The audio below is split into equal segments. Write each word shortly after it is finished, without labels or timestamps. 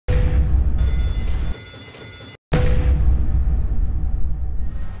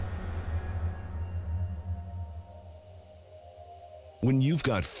When you've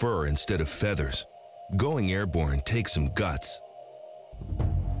got fur instead of feathers, going airborne takes some guts.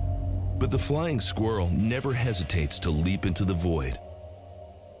 But the flying squirrel never hesitates to leap into the void.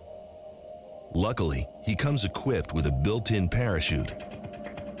 Luckily, he comes equipped with a built-in parachute.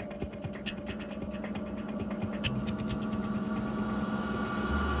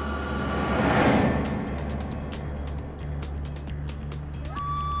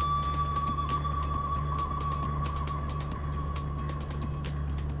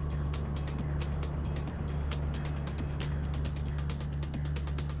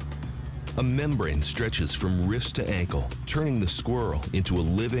 A membrane stretches from wrist to ankle, turning the squirrel into a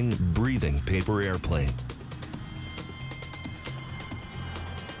living, breathing paper airplane.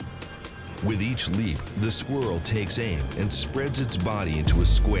 With each leap, the squirrel takes aim and spreads its body into a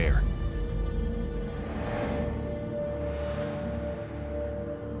square.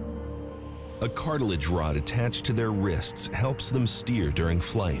 A cartilage rod attached to their wrists helps them steer during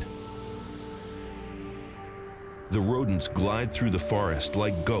flight. The rodents glide through the forest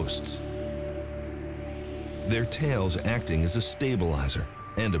like ghosts, their tails acting as a stabilizer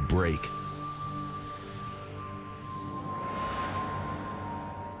and a brake.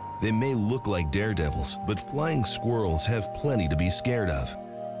 They may look like daredevils, but flying squirrels have plenty to be scared of.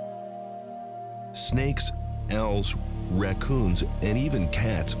 Snakes, owls, raccoons, and even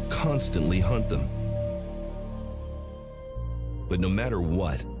cats constantly hunt them. But no matter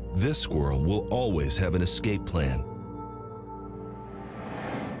what, this squirrel will always have an escape plan.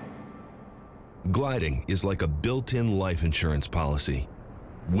 Gliding is like a built-in life insurance policy.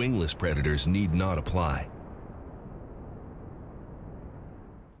 Wingless predators need not apply.